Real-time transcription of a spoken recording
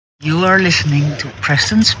You are listening to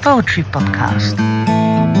Preston's Poetry Podcast.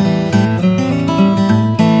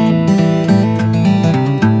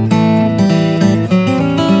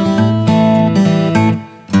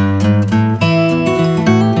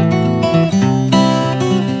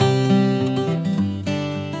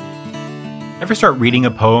 Ever start reading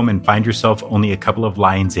a poem and find yourself only a couple of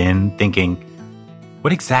lines in, thinking,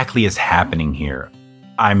 what exactly is happening here?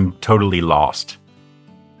 I'm totally lost.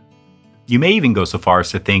 You may even go so far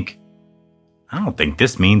as to think, I don't think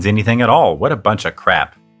this means anything at all. What a bunch of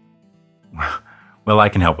crap. Well, I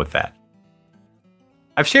can help with that.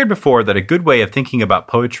 I've shared before that a good way of thinking about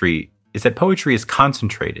poetry is that poetry is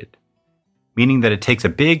concentrated, meaning that it takes a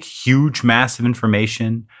big, huge mass of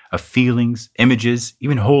information, of feelings, images,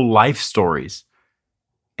 even whole life stories,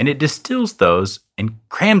 and it distills those and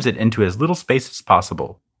crams it into as little space as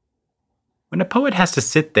possible. When a poet has to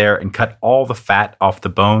sit there and cut all the fat off the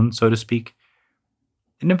bone, so to speak,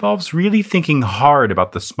 it involves really thinking hard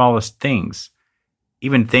about the smallest things,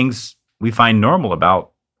 even things we find normal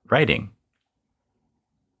about writing.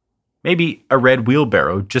 Maybe a red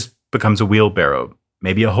wheelbarrow just becomes a wheelbarrow.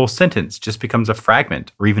 Maybe a whole sentence just becomes a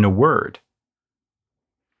fragment or even a word.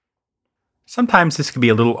 Sometimes this can be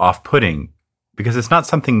a little off-putting because it's not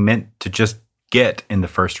something meant to just get in the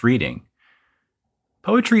first reading.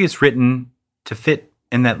 Poetry is written to fit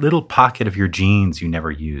in that little pocket of your jeans you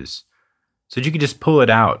never use, so that you can just pull it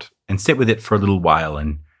out and sit with it for a little while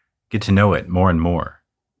and get to know it more and more.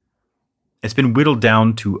 It's been whittled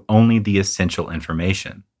down to only the essential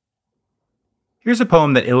information. Here's a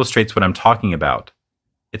poem that illustrates what I'm talking about.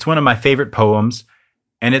 It's one of my favorite poems,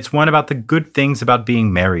 and it's one about the good things about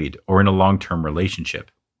being married or in a long-term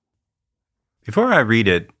relationship. Before I read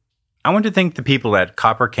it, I want to thank the people at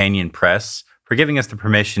Copper Canyon Press for giving us the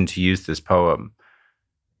permission to use this poem.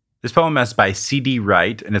 This poem is by C.D.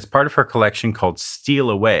 Wright, and it's part of her collection called Steal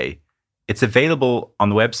Away. It's available on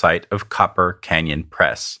the website of Copper Canyon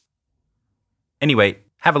Press. Anyway,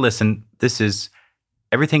 have a listen. This is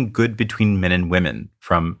Everything Good Between Men and Women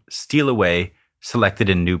from Steal Away, selected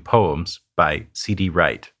in New Poems by C.D.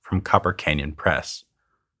 Wright from Copper Canyon Press.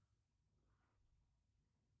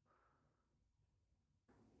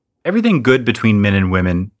 Everything good between men and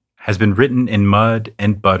women has been written in mud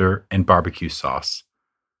and butter and barbecue sauce.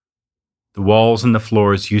 The walls and the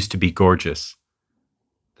floors used to be gorgeous.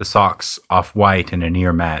 The socks off-white and a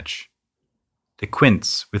near match. The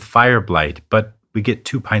quince with fire blight, but we get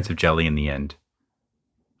 2 pints of jelly in the end.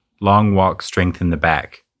 Long walk strengthen the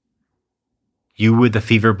back. You with the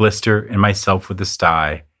fever blister and myself with the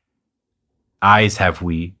sty. Eyes have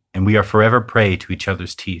we, and we are forever prey to each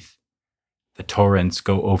other's teeth. The torrents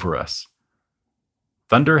go over us.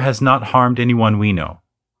 Thunder has not harmed anyone we know.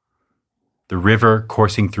 The river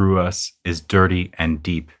coursing through us is dirty and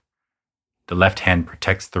deep. The left hand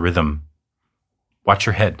protects the rhythm. Watch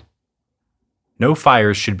your head. No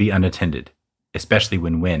fires should be unattended, especially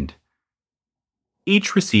when wind.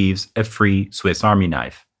 Each receives a free Swiss Army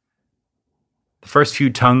knife. The first few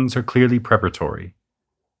tongues are clearly preparatory.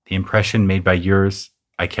 The impression made by yours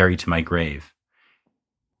I carry to my grave.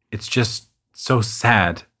 It's just so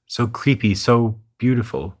sad, so creepy, so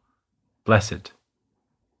beautiful. Bless it.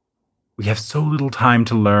 We have so little time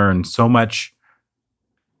to learn, so much.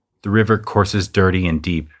 The river courses dirty and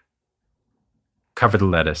deep. Cover the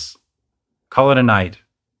lettuce. Call it a night.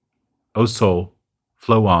 O soul,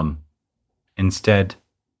 flow on. Instead.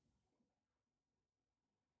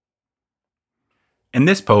 In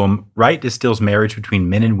this poem, Wright distills marriage between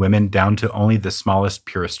men and women down to only the smallest,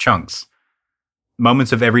 purest chunks.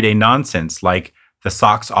 Moments of everyday nonsense like the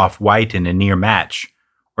socks off-white in a near match,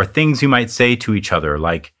 or things you might say to each other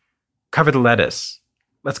like, cover the lettuce,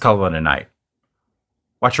 let's call it a night.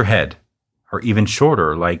 Watch your head, or even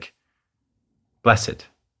shorter like, bless it,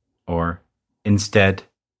 or instead.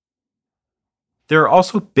 There are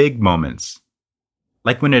also big moments,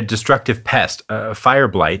 like when a destructive pest, a fire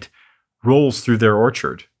blight, rolls through their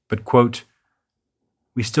orchard, but, quote,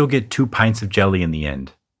 we still get 2 pints of jelly in the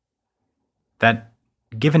end. That,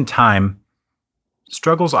 given time,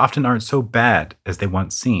 struggles often aren't so bad as they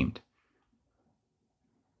once seemed.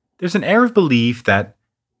 There's an air of belief that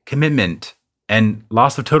commitment and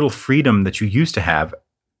loss of total freedom that you used to have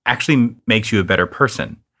actually makes you a better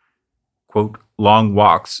person. Quote, long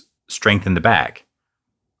walks strengthen the back.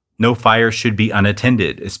 No fire should be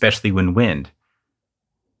unattended, especially when wind.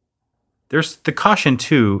 There's the caution,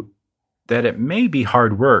 too, that it may be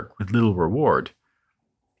hard work with little reward.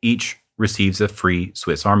 Each receives a free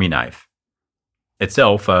Swiss Army knife.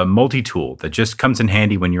 Itself a multi-tool that just comes in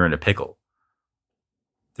handy when you're in a pickle.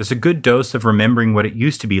 There's a good dose of remembering what it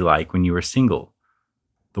used to be like when you were single.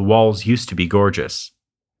 The walls used to be gorgeous.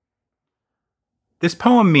 This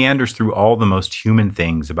poem meanders through all the most human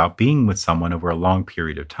things about being with someone over a long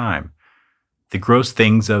period of time. The gross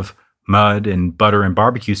things of mud and butter and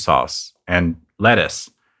barbecue sauce and lettuce,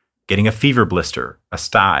 getting a fever blister, a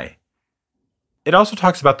sty. It also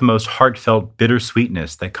talks about the most heartfelt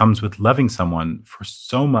bittersweetness that comes with loving someone for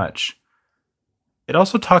so much. It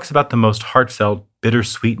also talks about the most heartfelt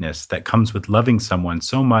bittersweetness that comes with loving someone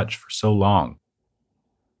so much for so long.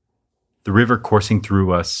 The river coursing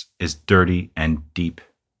through us is dirty and deep.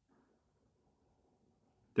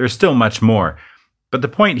 There is still much more, but the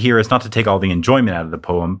point here is not to take all the enjoyment out of the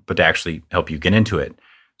poem, but to actually help you get into it.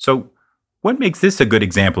 So, what makes this a good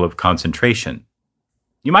example of concentration?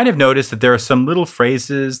 You might have noticed that there are some little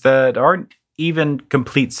phrases that aren't even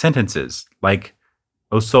complete sentences, like,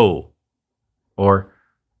 "oh soul," or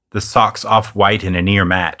 "the socks off white in a near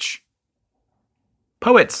match."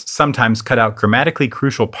 Poets sometimes cut out grammatically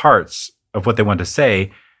crucial parts of what they want to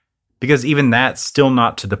say, because even that's still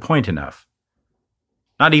not to the point enough.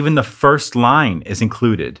 Not even the first line is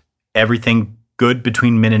included. Everything good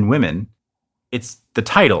between men and women. It's the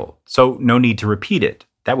title, so no need to repeat it.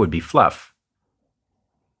 That would be fluff.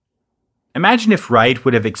 Imagine if Wright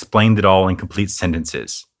would have explained it all in complete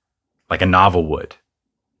sentences, like a novel would.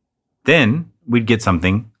 Then we'd get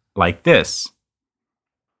something like this.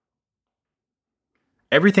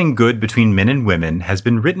 Everything good between men and women has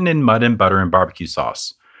been written in mud and butter and barbecue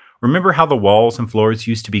sauce. Remember how the walls and floors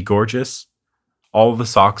used to be gorgeous? All the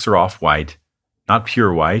socks are off-white, not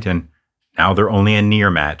pure white, and now they're only a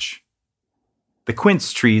near match. The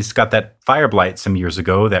quince trees got that fire blight some years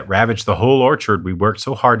ago that ravaged the whole orchard we worked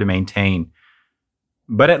so hard to maintain.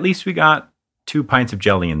 But at least we got 2 pints of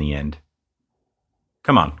jelly in the end.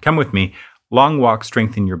 Come on, come with me. Long walk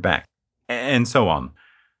strengthen your back. And so on.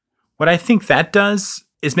 What I think that does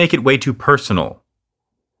is make it way too personal.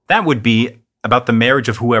 That would be about the marriage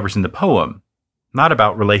of whoever's in the poem, not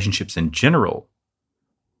about relationships in general.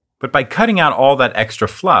 But by cutting out all that extra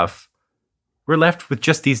fluff, we're left with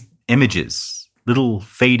just these images, little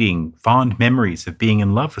fading, fond memories of being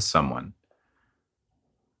in love with someone.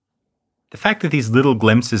 The fact that these little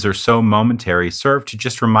glimpses are so momentary serve to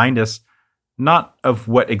just remind us not of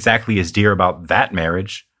what exactly is dear about that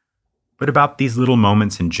marriage, but about these little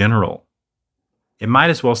moments in general. It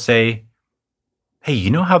might as well say, hey,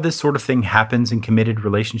 you know how this sort of thing happens in committed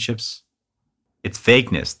relationships? Its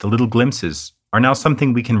vagueness, the little glimpses, are now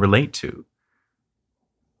something we can relate to.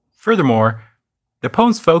 Furthermore, the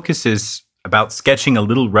poem's focus is about sketching a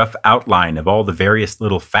little rough outline of all the various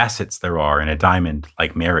little facets there are in a diamond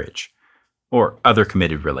like marriage, or other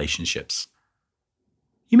committed relationships.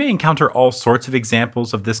 You may encounter all sorts of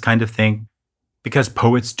examples of this kind of thing, because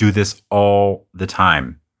poets do this all the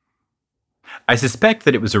time. I suspect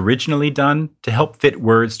that it was originally done to help fit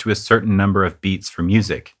words to a certain number of beats for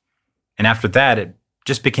music, and after that it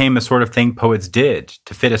just became a sort of thing poets did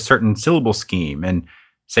to fit a certain syllable scheme in,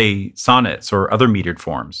 say, sonnets or other metered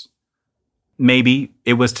forms. Maybe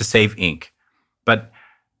it was to save ink, but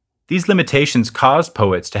these limitations caused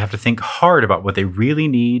poets to have to think hard about what they really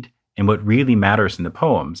need and what really matters in the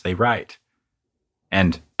poems they write.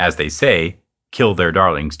 And, as they say, kill their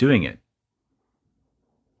darlings doing it.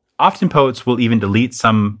 Often poets will even delete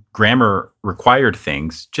some grammar-required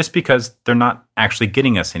things just because they're not actually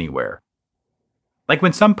getting us anywhere. Like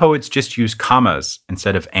when some poets just use commas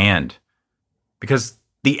instead of and, because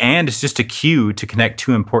the and is just a cue to connect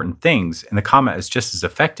two important things, and the comma is just as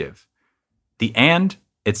effective. The and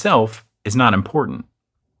itself is not important.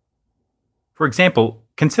 For example,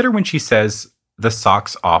 consider when she says, the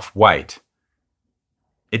socks off white.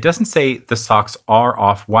 It doesn't say the socks are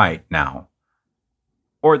off white now.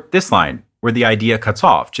 Or this line, where the idea cuts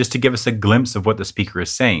off, just to give us a glimpse of what the speaker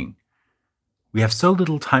is saying. We have so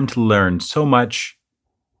little time to learn so much.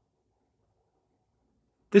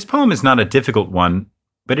 This poem is not a difficult one,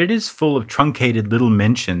 but it is full of truncated little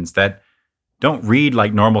mentions that don't read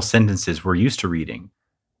like normal sentences we're used to reading.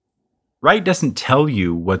 Wright doesn't tell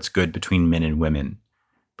you what's good between men and women,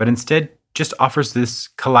 but instead just offers this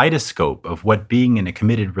kaleidoscope of what being in a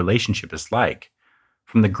committed relationship is like,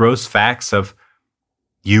 from the gross facts of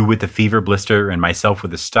you with the fever blister and myself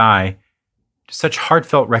with a sty, to such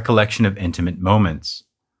heartfelt recollection of intimate moments.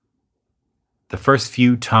 The first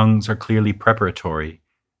few tongues are clearly preparatory.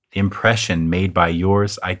 The impression made by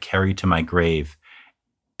yours I carry to my grave.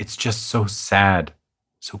 It's just so sad,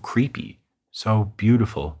 so creepy, so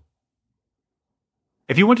beautiful.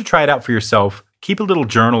 If you want to try it out for yourself, keep a little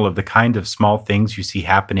journal of the kind of small things you see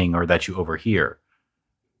happening or that you overhear.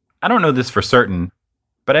 I don't know this for certain,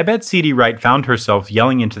 but I bet C.D. Wright found herself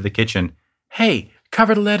yelling into the kitchen, "Hey,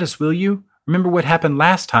 cover the lettuce, will you? Remember what happened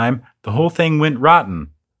last time? The whole thing went rotten."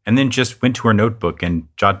 and then just went to her notebook and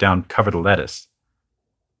jot down cover the lettuce.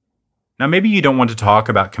 Now, maybe you don't want to talk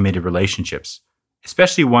about committed relationships,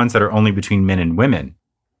 especially ones that are only between men and women.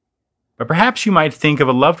 But perhaps you might think of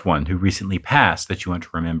a loved one who recently passed that you want to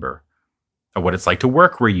remember, or what it's like to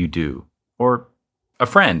work where you do, or a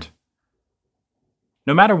friend.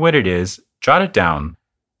 No matter what it is, jot it down,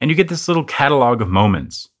 and you get this little catalog of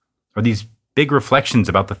moments, or these big reflections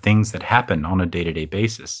about the things that happen on a day-to-day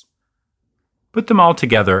basis. Put them all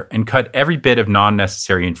together and cut every bit of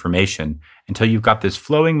non-necessary information until you've got this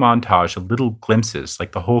flowing montage of little glimpses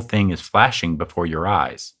like the whole thing is flashing before your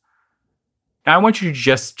eyes. Now I want you to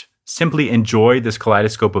just simply enjoy this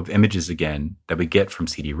kaleidoscope of images again that we get from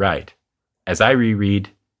C.D. Wright as I reread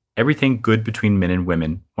Everything Good Between Men and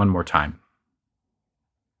Women one more time.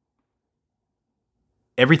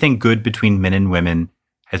 Everything good between men and women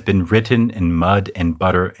has been written in mud and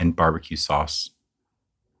butter and barbecue sauce.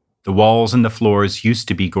 The walls and the floors used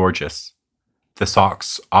to be gorgeous. The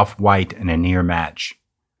socks off-white and a near match.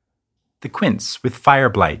 The quince with fire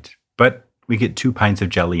blight, but we get 2 pints of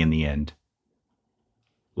jelly in the end.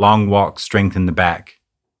 Long walks strengthen the back.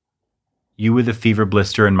 You with a fever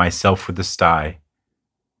blister and myself with a sty.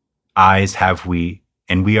 Eyes have we,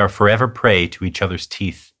 and we are forever prey to each other's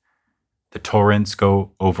teeth. The torrents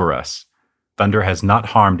go over us. Thunder has not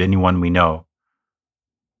harmed anyone we know.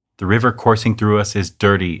 The river coursing through us is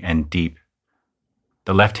dirty and deep.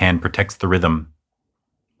 The left hand protects the rhythm.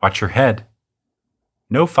 Watch your head.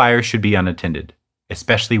 No fire should be unattended,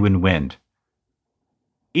 especially when wind.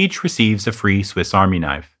 Each receives a free Swiss Army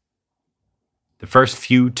knife. The first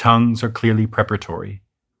few tongues are clearly preparatory.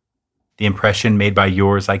 The impression made by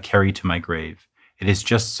yours I carry to my grave. It is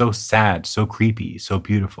just so sad, so creepy, so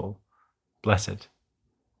beautiful. Bless it.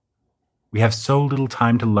 We have so little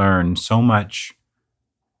time to learn, so much.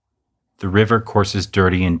 The river courses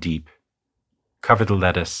dirty and deep. Cover the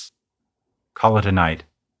lettuce. Call it a night.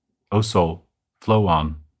 O soul, flow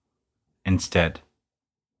on. Instead.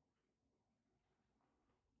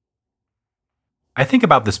 I think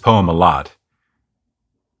about this poem a lot.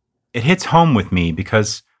 It hits home with me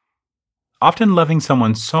because often loving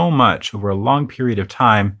someone so much over a long period of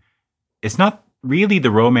time is not really the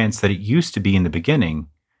romance that it used to be in the beginning.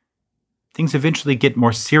 Things eventually get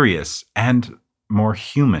more serious and more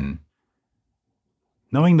human.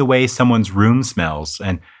 Knowing the way someone's room smells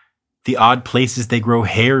and the odd places they grow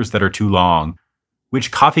hairs that are too long,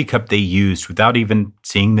 which coffee cup they used without even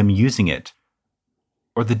seeing them using it,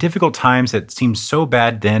 or the difficult times that seemed so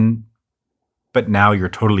bad then, but now you're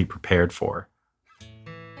totally prepared for.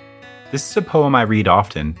 This is a poem I read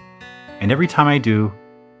often, and every time I do,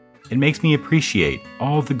 it makes me appreciate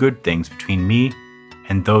all the good things between me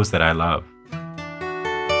and those that I love.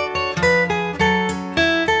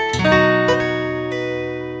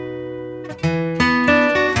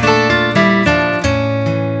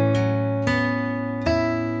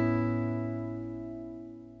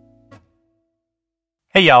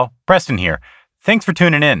 Hey y'all, Preston here. Thanks for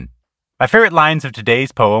tuning in. My favorite lines of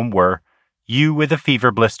today's poem were, "You with a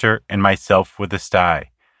fever blister and myself with a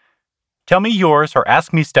sty." Tell me yours or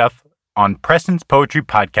ask me stuff on Preston's Poetry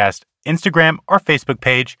Podcast Instagram or Facebook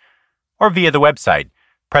page, or via the website,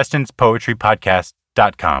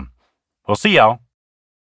 prestonspoetrypodcast.com. We'll see y'all.